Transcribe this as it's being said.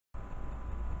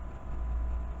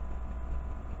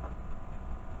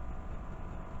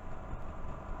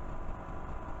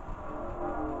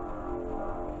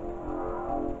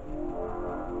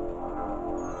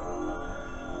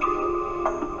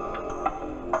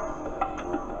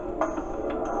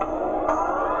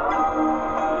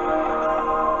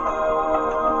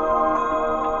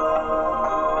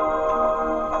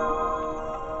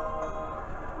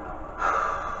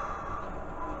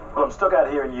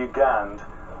here in Uganda,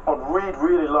 what we'd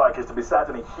really like is to be sat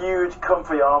in a huge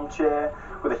comfy armchair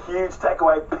with a huge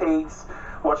takeaway pizza,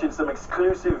 watching some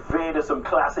exclusive vid of some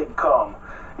classic com.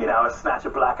 You know, a snatch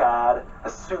of Blackadder, a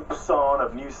soup son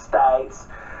of new states,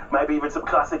 maybe even some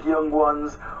classic young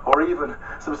ones, or even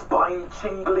some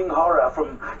spine-tingling horror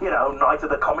from, you know, Night of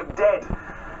the Comic Dead.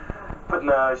 But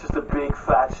no, it's just a big,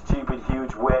 fat, stupid,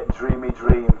 huge, wet, dreamy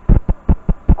dream.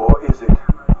 Or is it?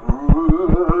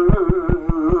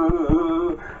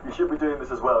 You should be doing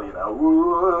this as well, you know.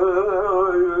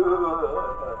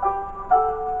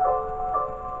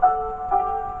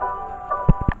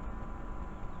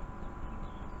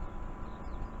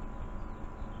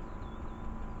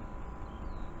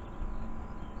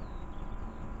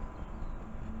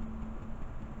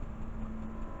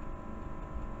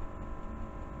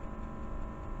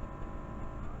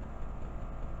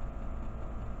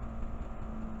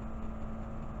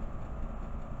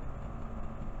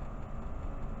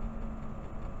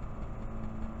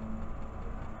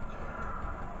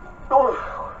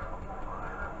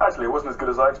 Actually, it wasn't as good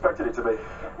as I expected it to be.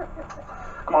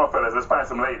 Come on, fellas, let's find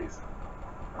some ladies.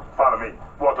 Follow me.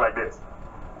 Walk like this.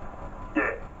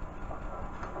 Yeah.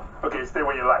 Okay, stay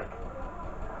where you like.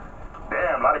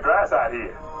 Damn, a lot of grass out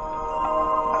here.